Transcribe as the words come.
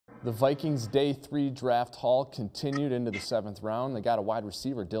The Vikings' Day 3 draft haul continued into the 7th round. They got a wide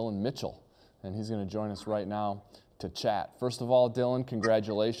receiver, Dillon Mitchell, and he's going to join us right now to chat. First of all, Dillon,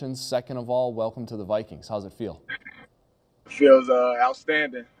 congratulations. Second of all, welcome to the Vikings. How's it feel? It feels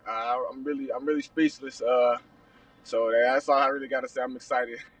outstanding. I'm really speechless. So that's all I really got to say. I'm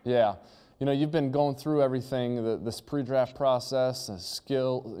excited. Yeah. You know, you've been going through everything, this pre-draft process,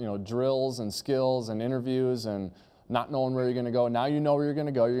 drills and skills and interviews and not knowing where you're going to go. Now you know where you're going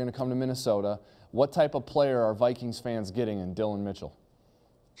to go. You're going to come to Minnesota. What type of player are Vikings fans getting in Dillon Mitchell?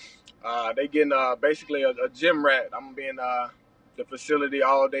 They getting basically a gym rat. I'm being the facility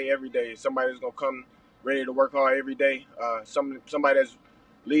all day, every day. Somebody that's going to come ready to work hard every day. Somebody that's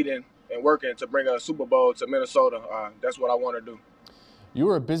leading and working to bring a Super Bowl to Minnesota. That's what I want to do. You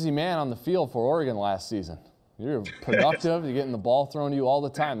were a busy man on the field for Oregon last season. You're productive. You're getting the ball thrown to you all the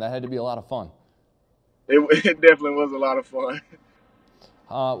time. That had to be a lot of fun. It definitely was a lot of fun.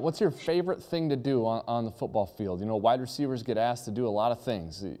 What's your favorite thing to do on the football field? You know, wide receivers get asked to do a lot of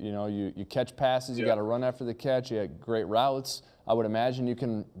things. You know, you catch passes, you got to run after the catch, you have great routes. I would imagine you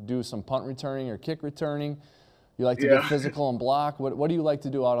can do some punt returning or kick returning. You like to get physical and block. What do you like to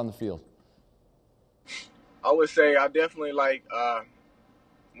do out on the field? I would say I definitely like,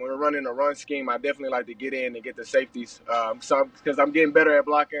 when we're running a run scheme, I definitely like to get in and get the safeties because I'm getting better at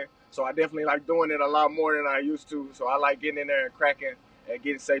blocking. So I definitely like doing it a lot more than I used to. So I like getting in there and cracking and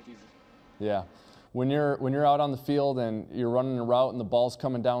getting safeties. Yeah. When you're out on the field and you're running a route and the ball's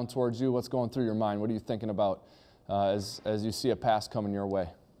coming down towards you, what's going through your mind? What are you thinking about as you see a pass coming your way?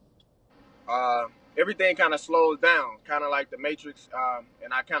 Everything kind of slows down, kind of like the Matrix,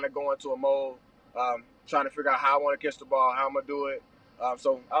 and I kind of go into a mode trying to figure out how I want to catch the ball, how I'm going to do it.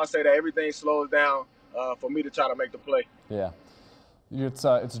 So I'll say that everything slows down for me to try to make the play. Yeah.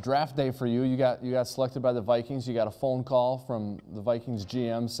 It's draft day for you. You got selected by the Vikings. You got a phone call from the Vikings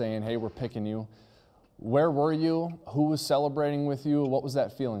GM saying, "Hey, we're picking you." Where were you? Who was celebrating with you? What was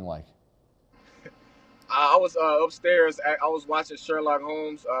that feeling like? I was upstairs. I was watching Sherlock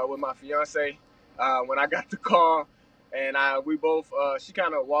Holmes with my fiance when I got the call, and we both. She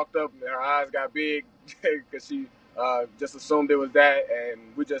kind of walked up, and her eyes got big because she just assumed it was that,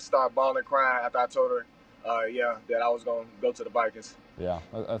 and we just started bawling, crying after I told her. That I was going to go to the Vikings. Yeah,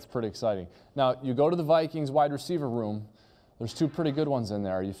 that's pretty exciting. Now, you go to the Vikings wide receiver room. There's two pretty good ones in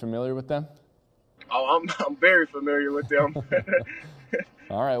there. Are you familiar with them? Oh, I'm very familiar with them.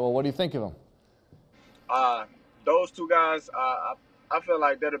 All right, well, what do you think of them? Those two guys, I feel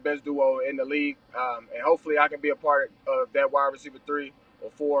like they're the best duo in the league, and hopefully I can be a part of that wide receiver 3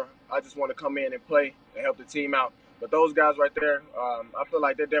 or 4. I just want to come in and play and help the team out. But those guys right there, I feel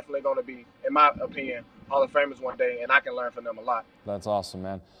like they're definitely going to be, in my opinion, Hall of Famers one day, and I can learn from them a lot. That's awesome,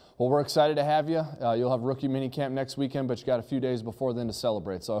 man. Well, we're excited to have you. You'll have rookie minicamp next weekend, but you got a few days before then to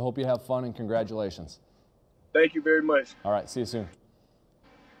celebrate. So I hope you have fun, and congratulations. Thank you very much. All right, see you soon.